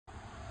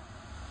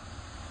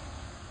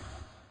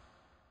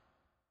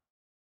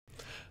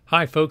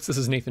Hi folks, this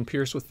is Nathan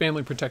Pierce with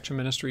Family Protection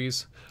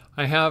Ministries.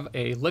 I have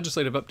a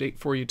legislative update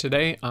for you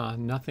today.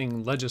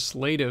 Nothing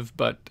legislative,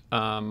 but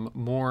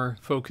more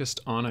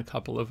focused on a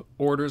couple of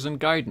orders and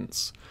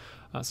guidance.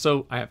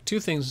 So I have two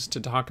things to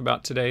talk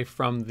about today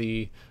from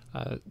the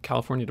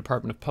California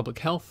Department of Public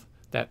Health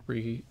that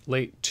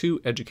relate to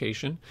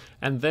education,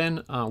 and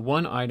then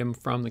one item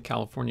from the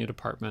California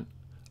Department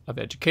of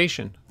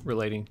Education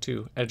relating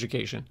to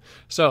education.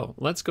 So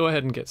let's go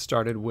ahead and get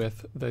started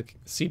with the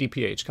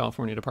CDPH,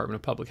 California Department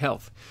of Public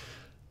Health.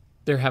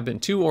 There have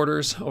been two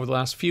orders over the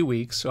last few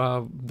weeks.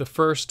 The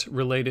first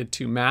related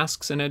to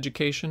masks in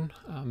education,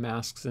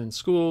 masks in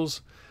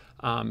schools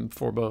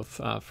for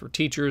both for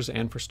teachers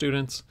and for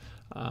students.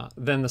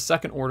 Then the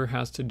second order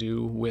has to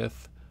do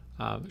with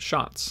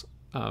shots,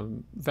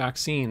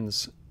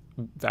 vaccines,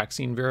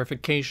 vaccine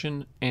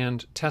verification,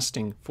 and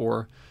testing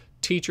for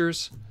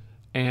teachers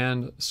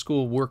and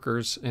school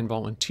workers and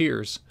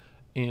volunteers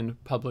in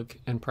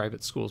public and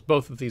private schools.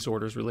 Both of these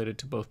orders related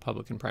to both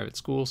public and private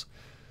schools.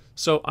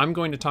 So I'm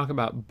going to talk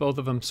about both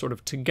of them sort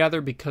of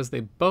together because they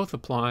both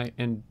apply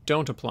and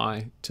don't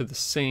apply to the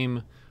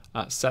same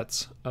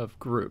sets of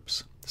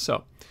groups.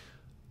 So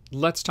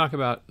let's talk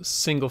about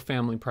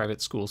single-family private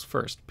schools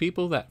first.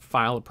 People that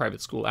file a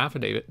private school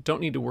affidavit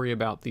don't need to worry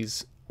about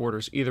these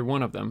orders, either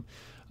one of them,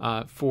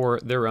 for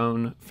their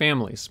own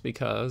families,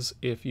 because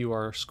if you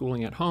are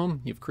schooling at home,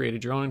 you've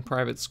created your own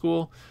private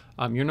school,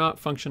 you're not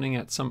functioning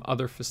at some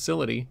other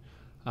facility,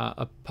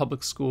 a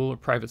public school or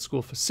private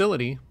school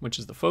facility, which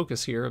is the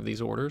focus here of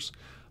these orders.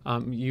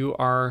 You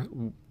are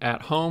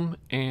at home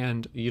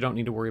and you don't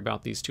need to worry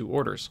about these two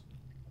orders.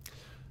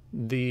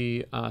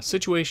 The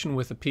situation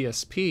with a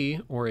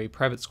PSP, or a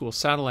private school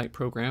satellite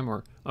program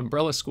or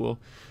umbrella school,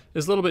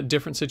 is a little bit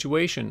different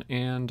situation,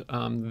 and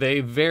they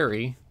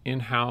vary in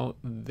how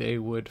they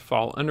would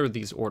fall under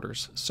these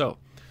orders. So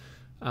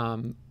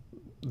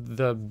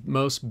the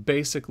most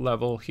basic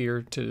level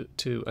here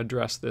to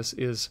address this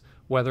is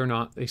whether or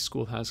not a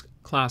school has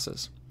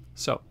classes.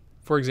 So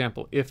for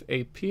example, if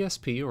a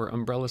PSP or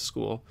umbrella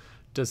school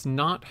does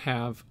not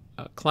have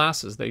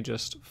classes, they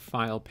just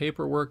file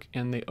paperwork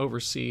and they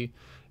oversee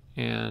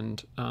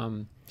and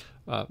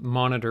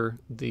monitor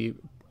the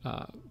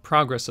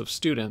progress of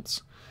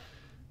students,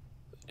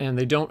 and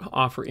they don't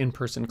offer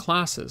in-person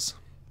classes,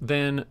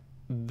 then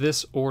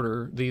these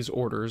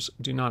orders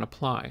do not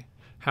apply.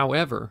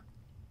 However,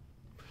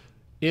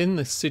 in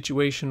the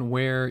situation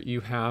where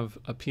you have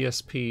a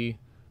PSP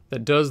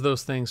that does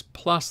those things,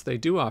 plus they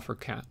do offer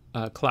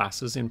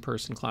classes,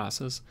 in-person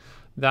classes,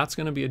 that's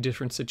going to be a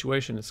different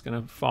situation. It's going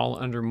to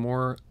fall under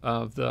more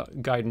of the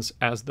guidance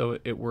as though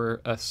it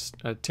were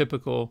a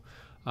typical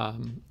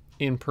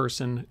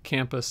in-person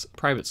campus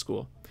private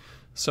school.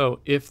 So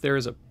if there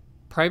is a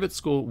private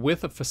school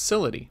with a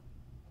facility,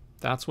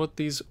 that's what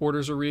these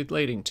orders are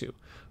relating to.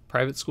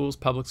 Private schools,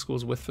 public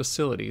schools with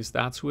facilities,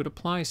 that's who it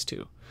applies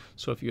to.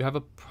 So if you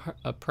have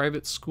a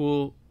private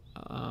school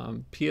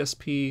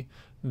PSP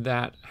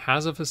that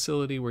has a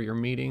facility where you're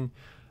meeting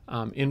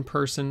in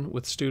person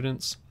with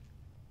students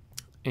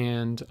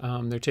and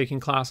they're taking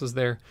classes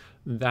there,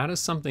 that is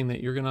something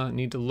that you're going to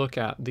need to look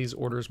at these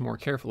orders more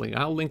carefully.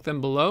 I'll link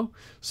them below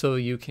so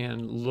you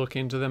can look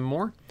into them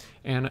more.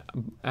 And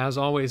as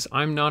always,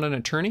 I'm not an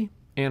attorney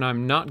and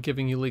I'm not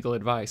giving you legal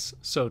advice.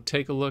 So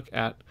take a look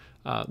at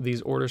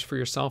these orders for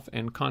yourself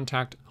and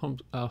contact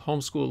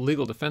Homeschool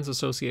Legal Defense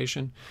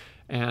Association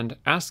and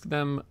ask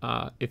them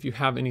if you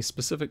have any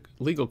specific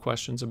legal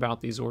questions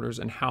about these orders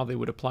and how they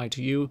would apply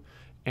to you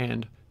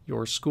and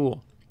your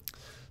school.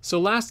 So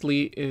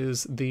lastly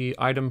is the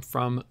item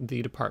from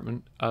the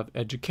Department of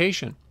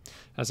Education.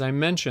 As I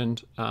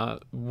mentioned,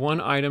 one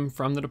item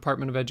from the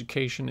Department of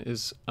Education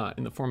is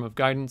in the form of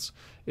guidance,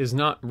 is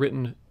not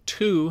written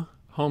to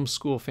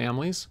homeschool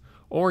families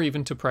or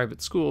even to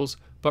private schools,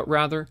 but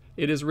rather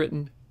it is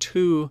written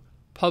to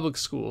public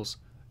schools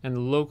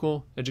and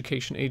local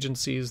education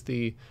agencies,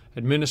 the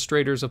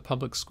administrators of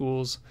public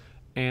schools,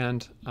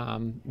 and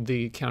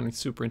the county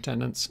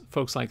superintendents,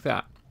 folks like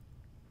that.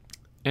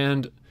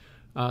 And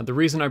the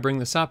reason I bring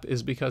this up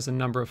is because a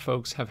number of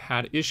folks have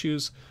had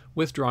issues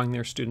withdrawing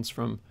their students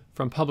from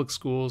public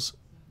schools,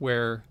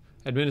 where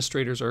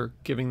administrators are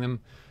giving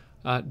them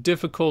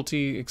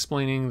difficulty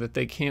explaining that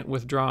they can't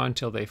withdraw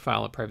until they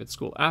file a private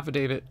school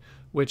affidavit,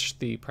 which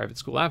the private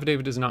school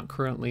affidavit is not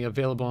currently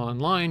available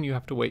online. You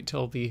have to wait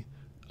till the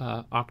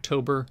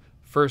October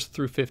 1st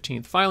through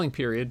 15th filing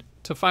period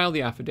to file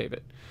the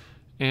affidavit.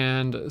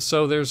 And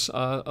so there's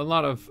a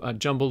lot of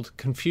jumbled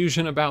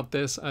confusion about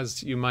this,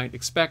 as you might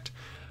expect.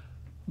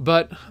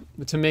 But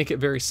to make it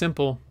very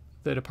simple,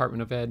 the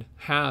Department of Ed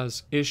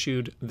has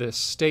issued this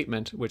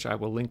statement, which I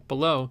will link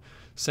below,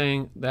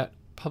 saying that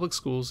public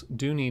schools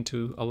do need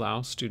to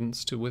allow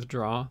students to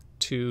withdraw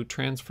to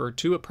transfer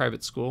to a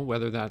private school,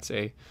 whether that's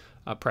a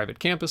private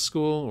campus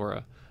school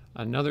or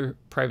another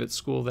private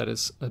school that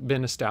has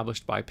been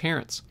established by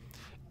parents,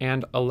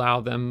 and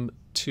allow them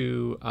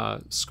to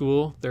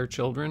school their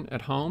children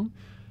at home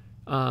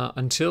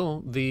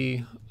until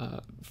the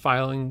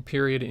filing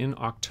period in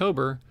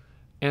October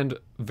and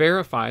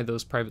verify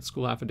those private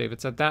school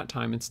affidavits at that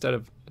time instead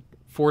of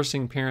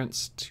forcing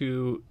parents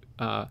to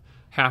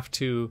have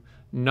to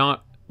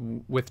not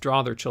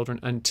withdraw their children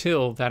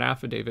until that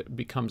affidavit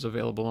becomes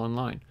available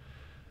online.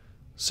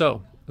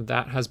 So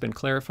that has been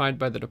clarified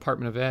by the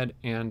Department of Ed,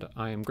 and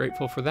I am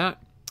grateful for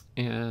that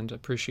and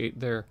appreciate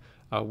their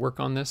work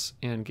on this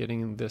and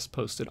getting this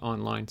posted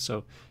online.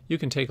 So you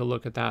can take a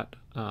look at that,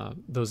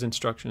 those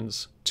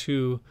instructions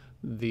to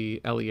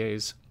the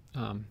LEAs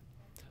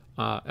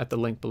at the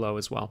link below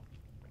as well.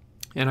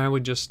 And I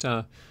would just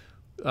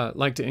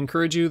like to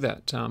encourage you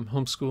that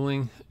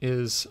homeschooling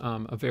is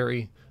a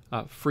very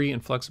free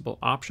and flexible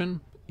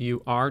option.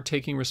 You are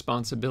taking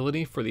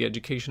responsibility for the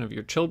education of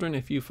your children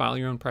if you file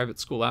your own private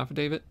school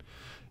affidavit,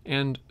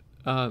 and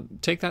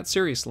take that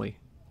seriously.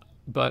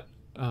 But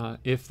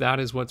if that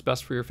is what's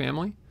best for your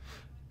family,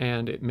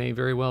 and it may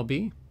very well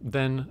be,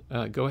 then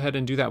go ahead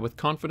and do that with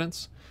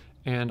confidence.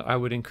 And I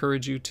would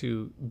encourage you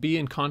to be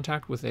in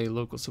contact with a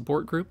local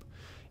support group.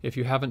 If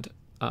you haven't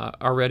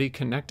already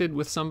connected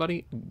with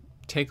somebody,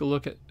 take a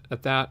look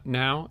at that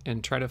now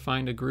and try to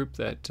find a group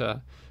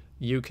that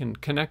you can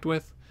connect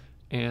with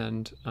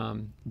and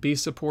be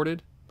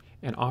supported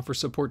and offer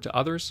support to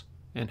others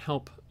and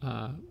help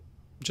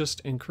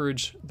just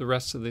encourage the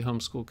rest of the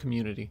homeschool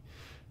community.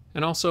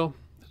 And also,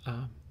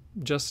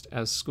 just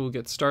as school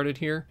gets started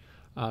here,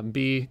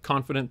 be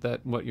confident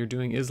that what you're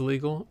doing is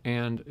legal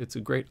and it's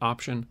a great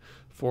option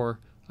for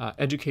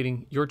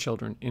educating your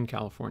children in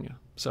California.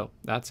 So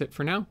that's it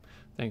for now.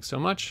 Thanks so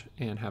much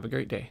and have a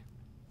great day.